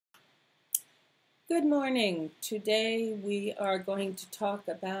Good morning. Today we are going to talk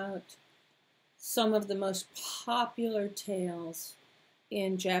about some of the most popular tales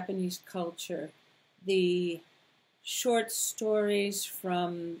in Japanese culture, the short stories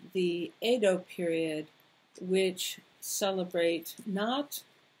from the Edo period, which celebrate not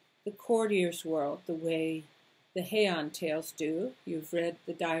the courtier's world the way the Heian tales do. You've read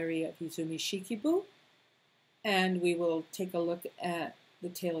the Diary of Izumi Shikibu, and we will take a look at the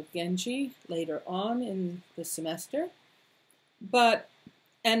tale of Genji later on in the semester,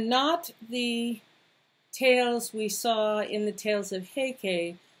 and not the tales we saw in the tales of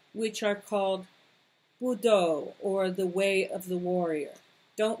Heike, which are called Budo, or the way of the warrior.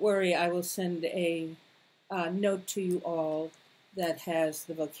 Don't worry, I will send a note to you all that has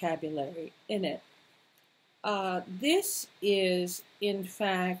the vocabulary in it. This is, in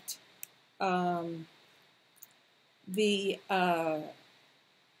fact, the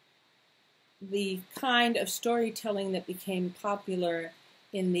kind of storytelling that became popular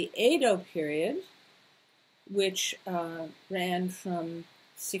in the Edo period, which ran from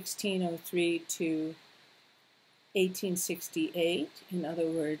 1603 to 1868, in other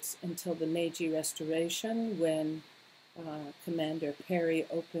words, until the Meiji Restoration, when Commander Perry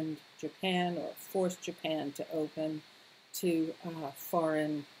opened Japan, or forced Japan to open to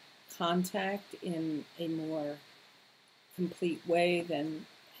foreign contact in a more complete way than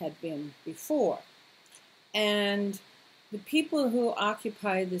had been before. And the people who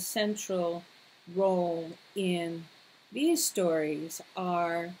occupy the central role in these stories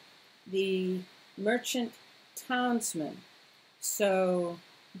are the merchant townsmen. So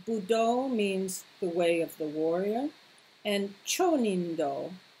Budo means the way of the warrior, and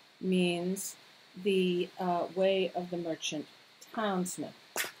Chonindo means the way of the merchant townsman.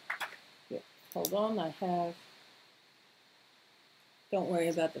 Here, hold on, don't worry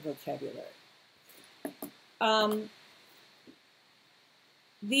about the vocabulary.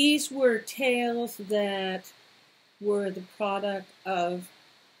 These were tales that were the product of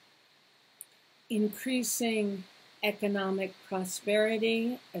increasing economic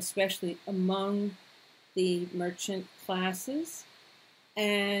prosperity, especially among the merchant classes,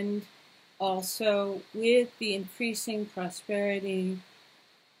 and also with the increasing prosperity,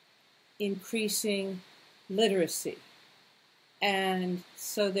 increasing literacy. And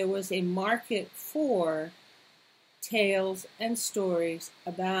so there was a market for tales and stories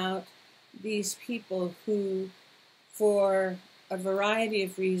about these people who, for a variety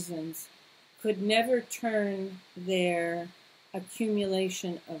of reasons, could never turn their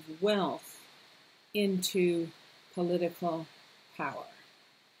accumulation of wealth into political power.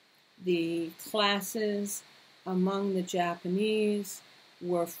 The classes among the Japanese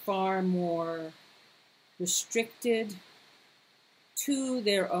were far more restricted to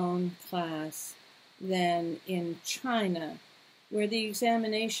their own class than in China, where the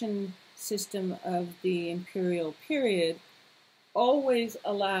examination system of the imperial period always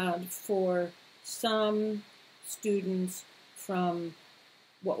allowed for some students from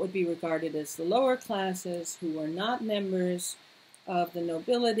what would be regarded as the lower classes, who were not members of the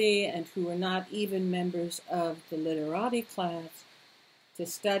nobility and who were not even members of the literati class, to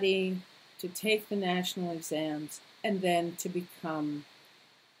study, to take the national exams, and then to become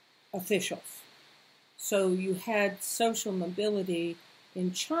officials. So you had social mobility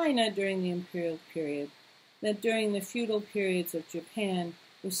in China during the imperial period that during the feudal periods of Japan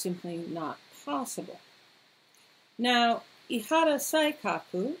was simply not possible. Now, Ihara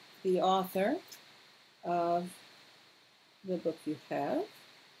Saikaku, the author of the book you have,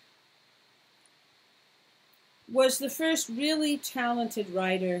 was the first really talented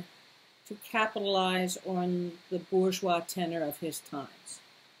writer to capitalize on the bourgeois tenor of his times.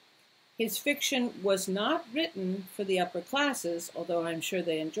 His fiction was not written for the upper classes, although I'm sure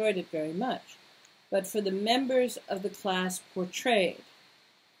they enjoyed it very much, but for the members of the class portrayed.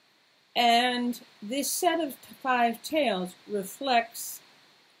 And this set of 5 tales reflects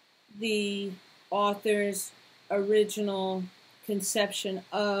the author's original conception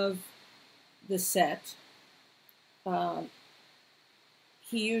of the set.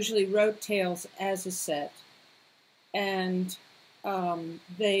 He usually wrote tales as a set, and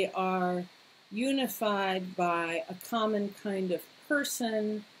they are unified by a common kind of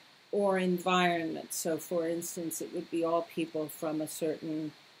person or environment. So, for instance, it would be all people from a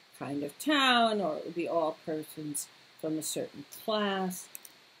certain kind of town, or it would be all persons from a certain class.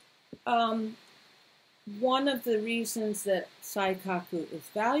 One of the reasons that Saikaku is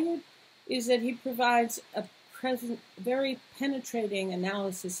valued is that he provides a very penetrating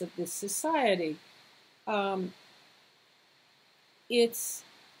analysis of this society. It's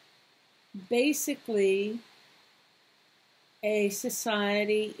basically a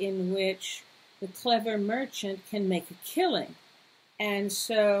society in which the clever merchant can make a killing. And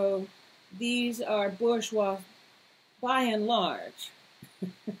so these are bourgeois, by and large.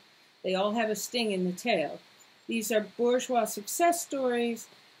 They all have a sting in the tail. These are bourgeois success stories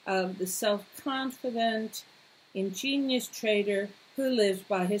of the self-confident, ingenious trader who lives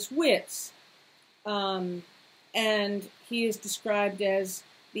by his wits. And he is described as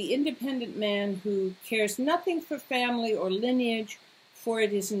the independent man who cares nothing for family or lineage, for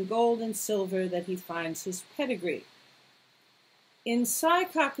it is in gold and silver that he finds his pedigree. In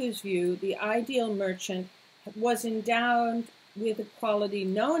Saikaku's view, the ideal merchant was endowed with a quality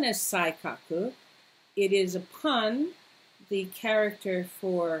known as Saikaku. It is a pun. The character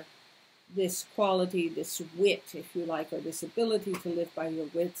for this quality, this wit, if you like, or this ability to live by your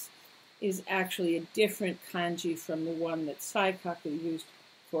wits, is actually a different kanji from the one that Saikaku used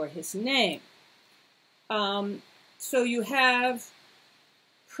for his name. So you have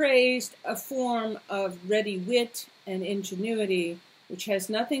praised a form of ready wit and ingenuity, which has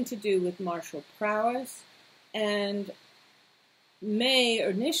nothing to do with martial prowess and may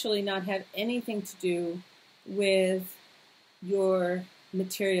initially not have anything to do with your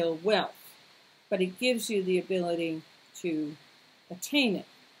material wealth, but it gives you the ability to attain it.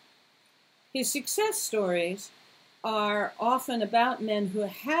 His success stories are often about men who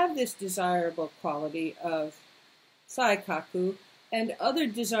have this desirable quality of Saikaku and other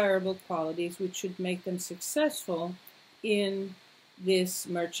desirable qualities which should make them successful in this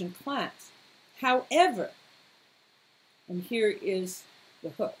merchant class. However, and here is the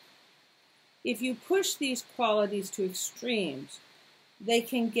hook, if you push these qualities to extremes, they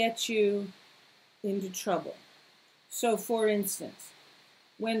can get you into trouble. So, for instance,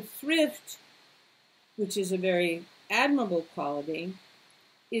 when thrift, which is a very admirable quality,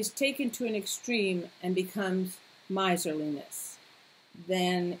 is taken to an extreme and becomes miserliness,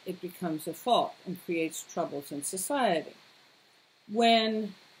 then it becomes a fault and creates troubles in society.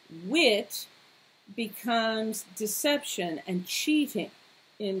 When wit becomes deception and cheating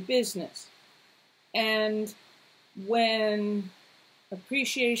in business, and when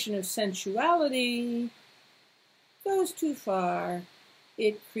appreciation of sensuality goes too far,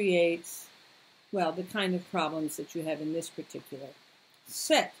 it creates, well, the kind of problems that you have in this particular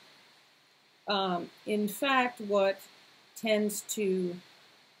set. In fact, what tends to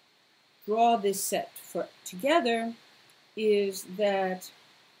draw this set together is that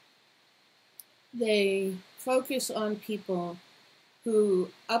they focus on people who,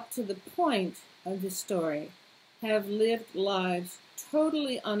 up to the point of the story, have lived lives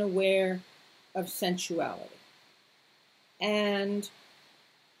totally unaware of sensuality. And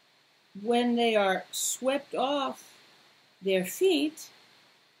when they are swept off their feet,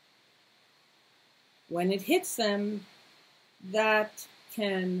 when it hits them, that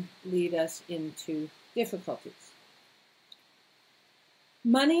can lead us into difficulties.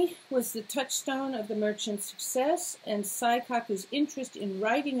 Money was the touchstone of the merchant's success, and Saikaku's interest in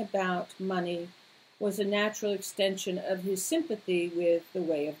writing about money was a natural extension of his sympathy with the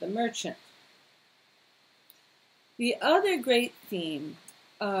way of the merchant. The other great theme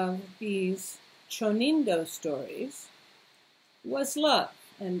of these chonindo stories was love,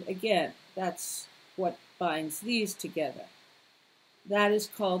 and again, that's what binds these together. That is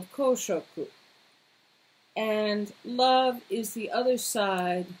called koshoku. And love is the other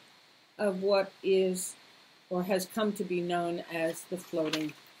side of what is or has come to be known as the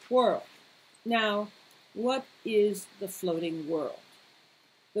floating world. Now, what is the floating world?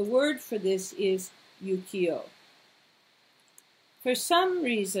 The word for this is yukio. For some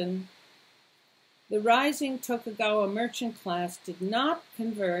reason, the rising Tokugawa merchant class did not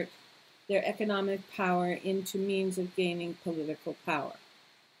convert their economic power into means of gaining political power.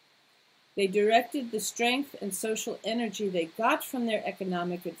 They directed the strength and social energy they got from their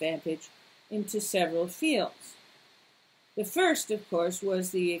economic advantage into several fields. The first, of course,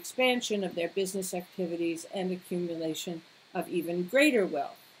 was the expansion of their business activities and accumulation of even greater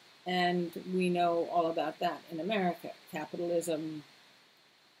wealth. And we know all about that in America, capitalism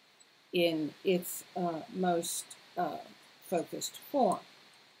in its most focused form.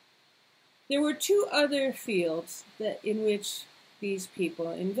 There were two other fields in which these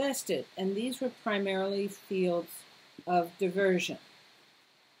people invested, and these were primarily fields of diversion: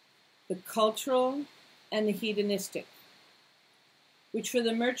 the cultural and the hedonistic, which for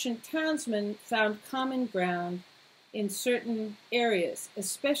the merchant townsmen found common ground in certain areas,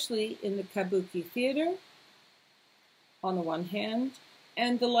 especially in the kabuki theater, on the one hand,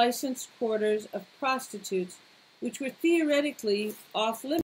 and the licensed quarters of prostitutes, which were theoretically off-limits